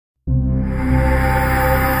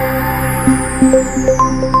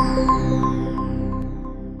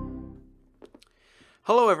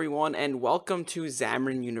everyone, and welcome to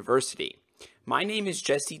Xamarin University. My name is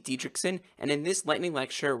Dietrichson, and in this lightning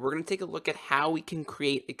lecture, we're going to take a look at how we can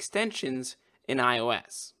create extensions in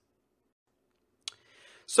iOS.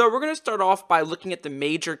 So we're going to start off by looking at the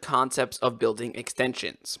major concepts of building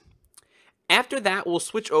extensions. After that, we'll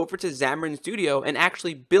switch over to Xamarin Studio and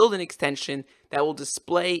actually build an extension that will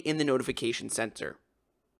display in the notification center.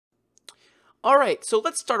 Alright, so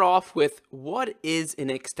let's start off with what is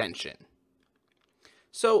an extension?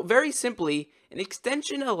 So very simply, an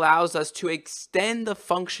extension allows us to extend the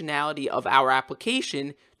functionality of our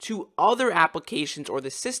application to other applications or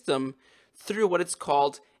the system through what is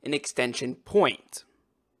called an extension point.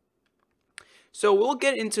 So we'll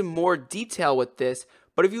get into more detail with this,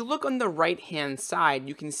 but if you look on the right hand side,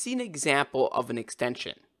 you can see an example of an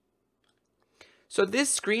extension. So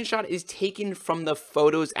this screenshot is taken from the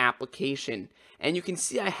Photos application, and you can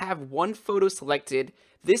see I have one photo selected.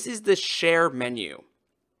 This is the share menu.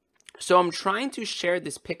 So I'm trying to share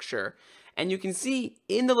this picture, and you can see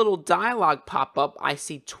in the little dialog pop-up, I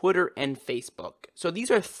see Twitter and Facebook. So these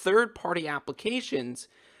are third-party applications,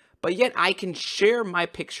 but yet I can share my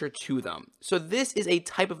picture to them. So this is a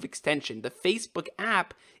type of extension. The Facebook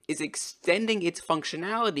app is extending its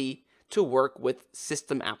functionality to work with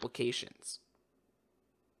system applications.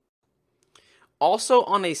 Also,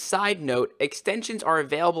 on a side note, extensions are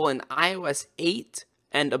available in iOS 8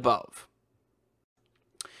 and above.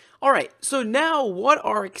 Alright, so now what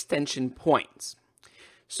are extension points?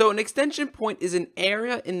 So an extension point is an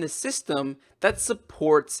area in the system that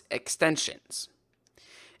supports extensions.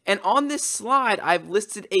 And on this slide, I've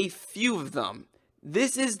listed a few of them.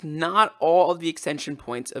 This is not all of the extension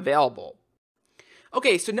points available.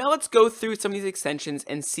 Okay, so now let's go through some of these extensions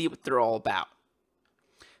and see what they're all about.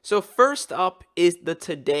 So first up is the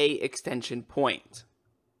Today extension point.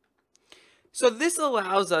 So this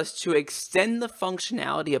allows us to extend the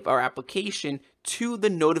functionality of our application to the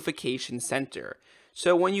notification center.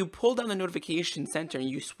 So when you pull down the notification center and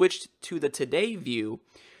you switch to the Today view,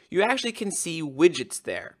 you actually can see widgets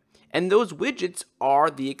there. And those widgets are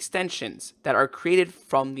the extensions that are created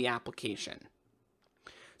from the application.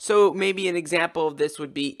 So maybe an example of this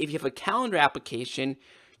would be if you have a calendar application,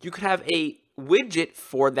 you could have a widget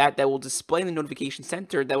for that will display in the notification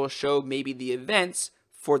center that will show maybe the events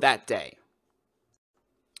for that day.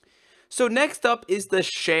 So next up is the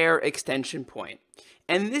Share extension point.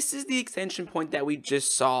 And this is the extension point that we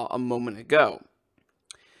just saw a moment ago.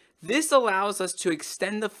 This allows us to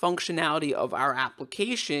extend the functionality of our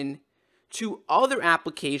application to other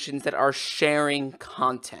applications that are sharing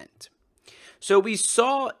content. So we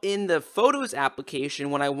saw in the Photos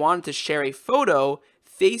application, when I wanted to share a photo,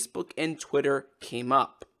 Facebook and Twitter came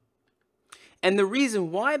up. And the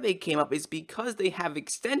reason why they came up is because they have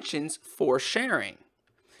extensions for sharing.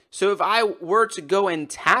 So if I were to go and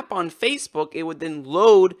tap on Facebook, it would then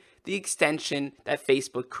load the extension that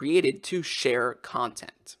Facebook created to share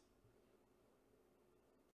content.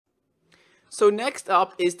 So next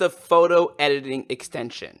up is the Photo Editing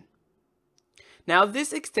extension. Now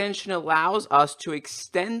this extension allows us to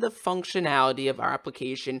extend the functionality of our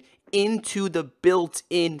application into the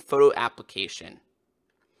built-in photo application.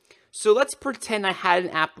 So let's pretend I had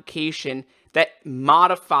an application that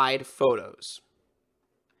modified photos.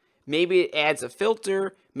 Maybe it adds a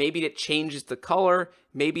filter, maybe it changes the color,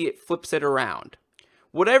 maybe it flips it around.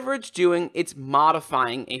 Whatever it's doing, it's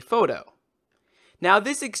modifying a photo. Now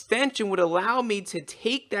this extension would allow me to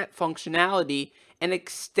take that functionality and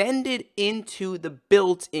extend it into the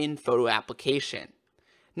built-in photo application.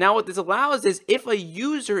 Now what this allows is if a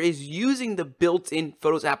user is using the built-in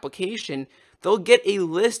Photos application, they'll get a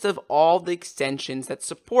list of all the extensions that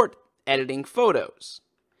support editing photos.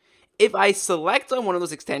 If I select on one of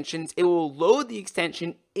those extensions, it will load the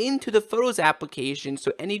extension into the Photos application,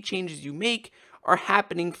 so any changes you make are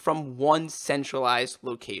happening from one centralized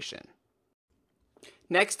location.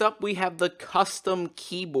 Next up, we have the Custom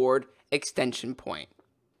Keyboard extension point.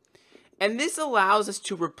 And this allows us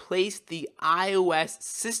to replace the iOS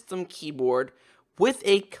system keyboard with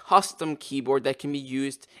a custom keyboard that can be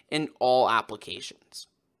used in all applications.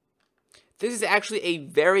 This is actually a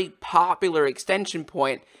very popular extension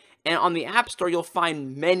point, and on the App Store you'll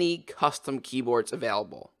find many custom keyboards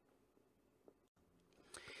available.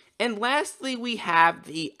 And lastly, we have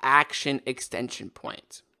the Action extension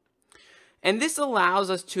point. And this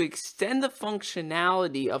allows us to extend the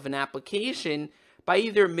functionality of an application by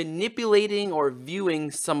either manipulating or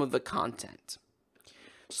viewing some of the content.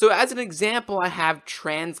 So as an example, I have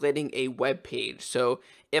translating a web page. So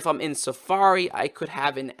if I'm in Safari, I could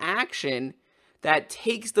have an action that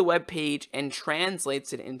takes the web page and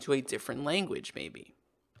translates it into a different language maybe.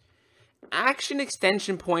 action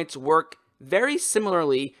extension points work very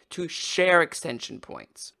similarly to share extension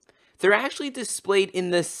points. They're actually displayed in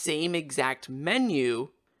the same exact menu.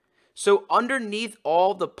 So underneath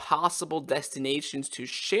all the possible destinations to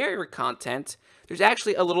share your content, there's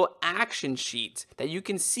actually a little action sheet that you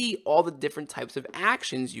can see all the different types of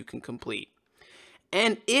actions you can complete.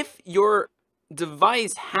 And if your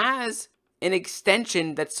device has an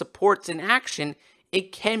extension that supports an action,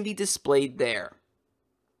 it can be displayed there.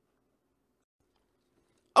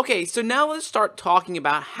 Okay, so now let's start talking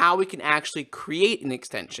about how we can actually create an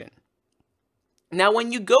extension. Now,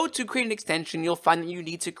 when you go to create an extension, you'll find that you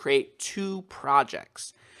need to create two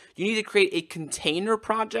projects. You need to create a container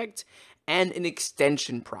project and an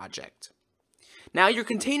extension project. Now, your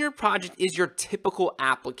container project is your typical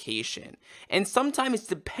application, and sometimes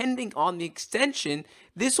depending on the extension,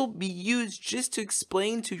 this will be used just to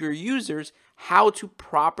explain to your users how to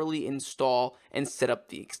properly install and set up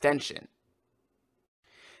the extension.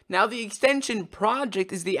 Now, the extension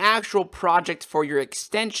project is the actual project for your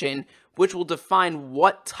extension, which will define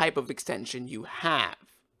what type of extension you have.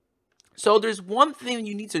 So there's one thing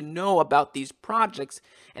you need to know about these projects,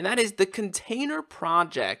 and that is the container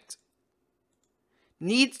project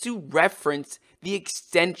needs to reference the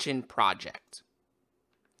extension project.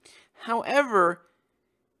 However,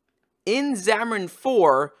 in Xamarin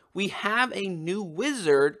 4, we have a new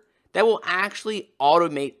wizard that will actually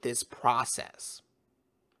automate this process.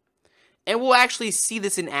 And we'll actually see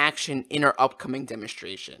this in action in our upcoming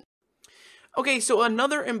demonstration. Okay, so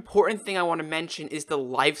another important thing I want to mention is the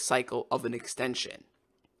life cycle of an extension.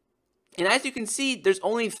 And as you can see, there's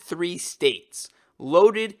only 3 states: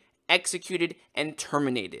 loaded, executed, and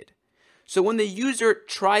terminated. So when the user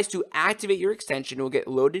tries to activate your extension, it will get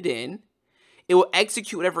loaded in, it will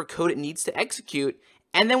execute whatever code it needs to execute,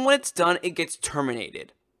 and then when it's done, it gets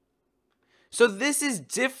terminated. So this is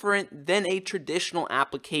different than a traditional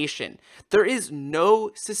application. There is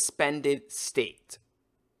no suspended state.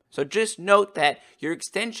 So just note that your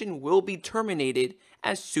extension will be terminated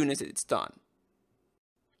as soon as it's done.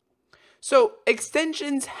 So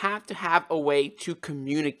extensions have to have a way to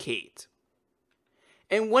communicate.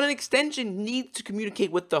 And when an extension needs to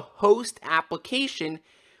communicate with the host application,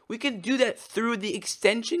 we can do that through the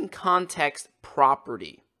extension context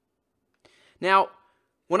property. Now,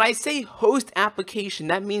 when I say host application,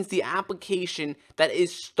 that means the application that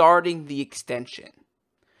is starting the extension.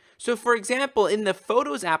 So for example, in the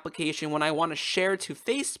Photos application, when I want to share to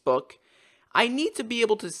Facebook, I need to be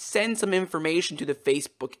able to send some information to the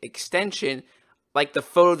Facebook extension, like the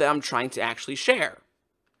photo that I'm trying to actually share.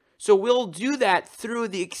 So we'll do that through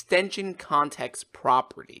the extension context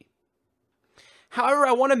property. However,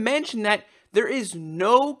 I want to mention that there is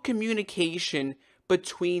no communication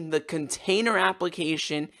between the container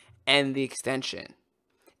application and the extension.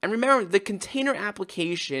 And remember, the container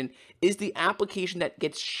application is the application that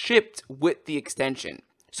gets shipped with the extension,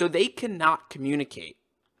 so they cannot communicate.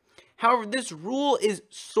 However, this rule is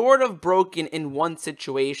sort of broken in one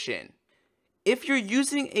situation. If you're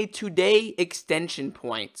using a today extension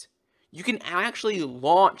point, you can actually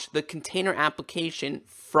launch the container application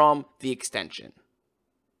from the extension.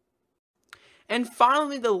 And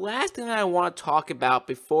finally, the last thing that I want to talk about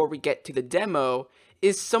before we get to the demo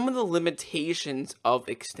is some of the limitations of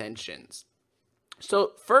extensions.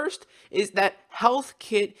 So first is that Health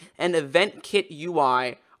Kit and Event Kit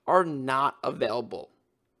UI are not available.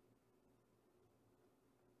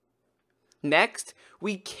 Next,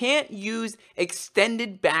 we can't use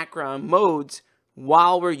extended background modes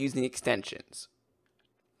while we're using extensions.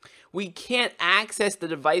 We can't access the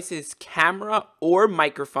device's camera or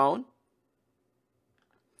microphone.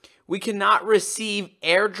 We cannot receive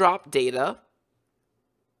airdrop data.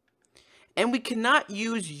 And we cannot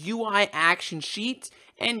use UI Action Sheet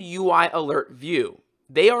and UI Alert View.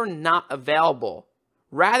 They are not available.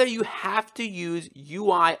 Rather, you have to use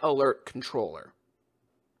UI Alert Controller.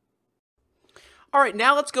 Alright,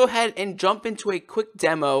 now let's go ahead and jump into a quick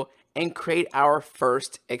demo and create our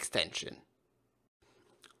first extension.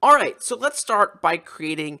 Alright, so let's start by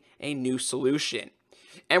creating a new solution.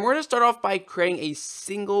 And we're going to start off by creating a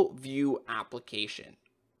single view application.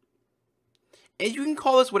 And you can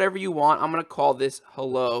call this whatever you want. I'm going to call this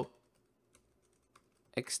Hello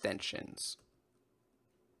Extensions.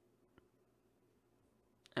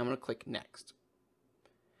 I'm going to click Next.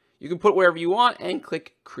 You can put wherever you want and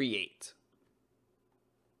click Create.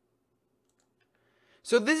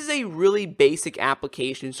 So this is a really basic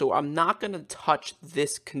application, so I'm not going to touch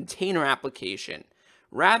this container application.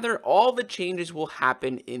 Rather, all the changes will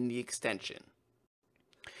happen in the extension.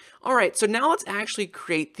 All right, so now let's actually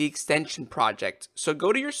create the extension project. So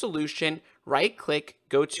go to your solution, right click,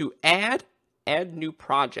 go to add new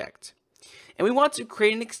project. And we want to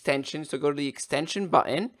create an extension, so go to the extension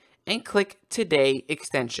button and click today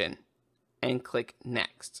extension and click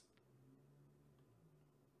next.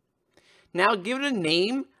 Now give it a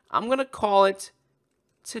name. I'm going to call it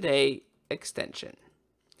today extension.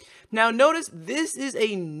 Now notice this is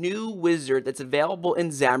a new wizard that's available in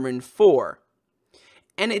Xamarin 4.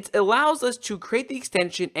 And it allows us to create the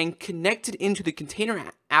extension and connect it into the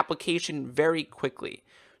container application very quickly.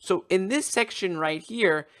 So in this section right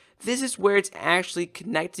here, this is where it's actually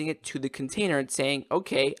connecting it to the container and saying,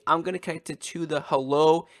 okay, I'm going to connect it to the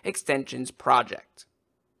Hello Extensions project.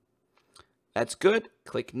 That's good.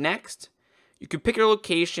 Click Next. You can pick your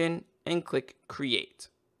location and click Create.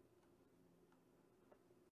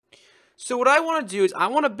 So what I want to do is I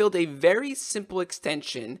want to build a very simple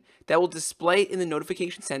extension that will display in the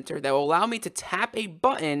notification center that will allow me to tap a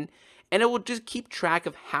button and it will just keep track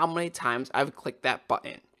of how many times I've clicked that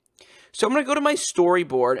button. So I'm going to go to my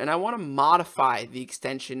storyboard and I want to modify the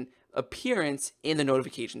extension appearance in the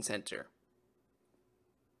notification center.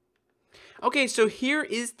 Okay, so here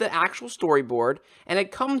is the actual storyboard and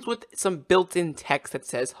it comes with some built-in text that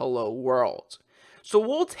says Hello World. So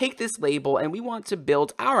we'll take this label and we want to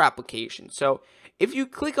build our application. So if you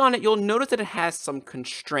click on it, you'll notice that it has some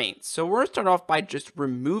constraints. So we're going to start off by just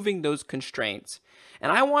removing those constraints.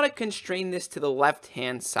 And I want to constrain this to the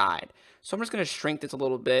left-hand side. So I'm just going to shrink this a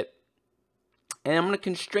little bit. And I'm going to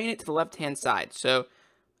constrain it to the left-hand side. So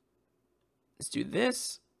let's do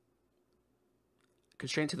this.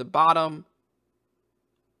 Constrain to the bottom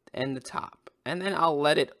and the top. And then I'll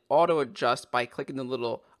let it auto-adjust by clicking the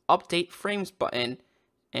little Update Frames button,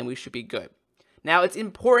 and we should be good. Now, it's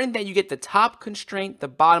important that you get the top constraint, the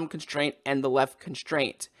bottom constraint, and the left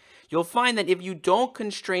constraint. You'll find that if you don't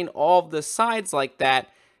constrain all of the sides like that,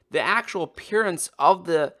 the actual appearance of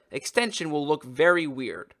the extension will look very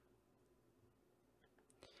weird.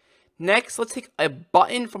 Next, let's take a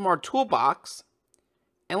button from our toolbox,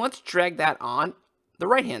 and let's drag that on the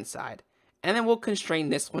right-hand side. And then we'll constrain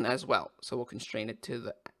this one as well. So we'll constrain it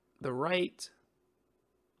to the right.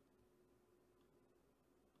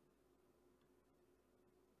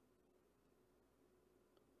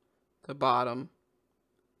 The bottom,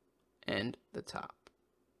 and the top.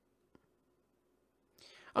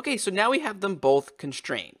 Okay, so now we have them both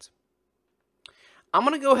constrained. I'm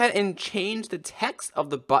going to go ahead and change the text of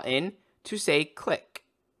the button to say click.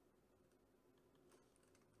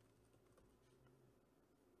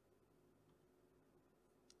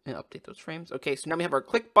 And update those frames. Okay, so now we have our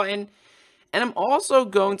click button. And I'm also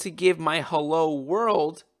going to give my Hello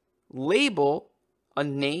World label a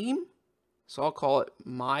name. So I'll call it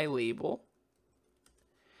my label.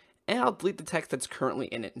 And I'll delete the text that's currently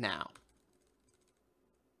in it now.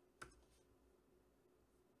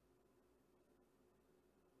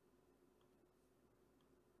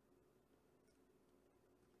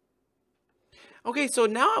 Okay, so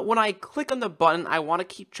now when I click on the button, I want to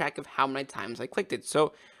keep track of how many times I clicked it.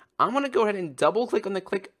 So I'm going to go ahead and double click on the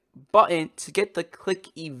click button to get the click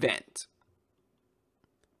event.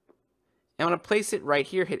 I'm going to place it right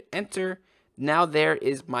here, hit enter. Now there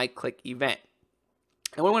is my click event.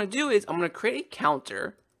 And what I'm going to do is I'm going to create a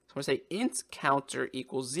counter. So I'm going to say int counter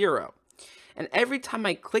equals 0. And every time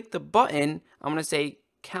I click the button, I'm going to say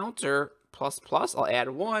counter plus plus. I'll add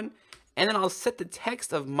 1. And then I'll set the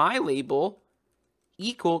text of my label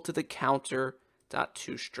equal to the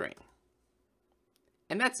counter.toString.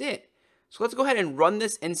 And that's it. So let's go ahead and run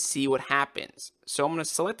this and see what happens. So I'm going to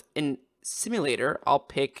select in simulator. I'll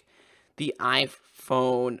pick the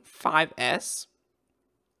iPhone 5S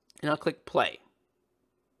and I'll click play.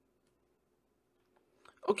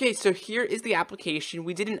 Okay, so here is the application.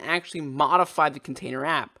 We didn't actually modify the container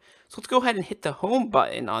app. So let's go ahead and hit the home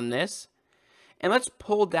button on this. And let's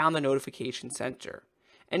pull down the notification center.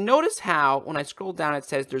 And notice how when I scroll down, it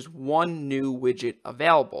says there's one new widget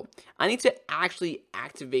available. I need to actually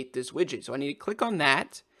activate this widget. So I need to click on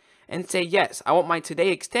that and say, yes, I want my Today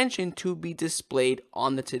extension to be displayed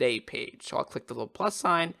on the Today page. So I'll click the little plus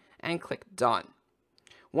sign and click Done.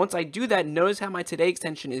 Once I do that, notice how my Today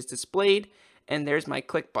extension is displayed, and there's my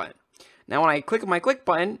click button. Now when I click on my click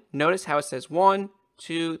button, notice how it says 1,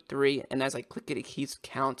 2, 3, and as I click it, it keeps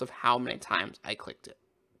count of how many times I clicked it.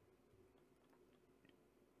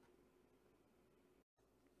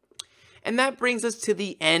 And that brings us to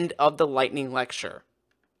the end of the lightning lecture.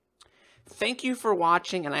 Thank you for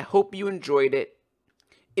watching, and I hope you enjoyed it.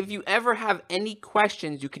 If you ever have any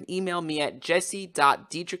questions, you can email me at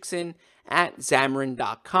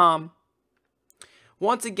jesse.dietrichson@xamarin.com.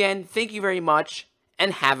 Once again, thank you very much,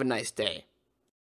 and have a nice day.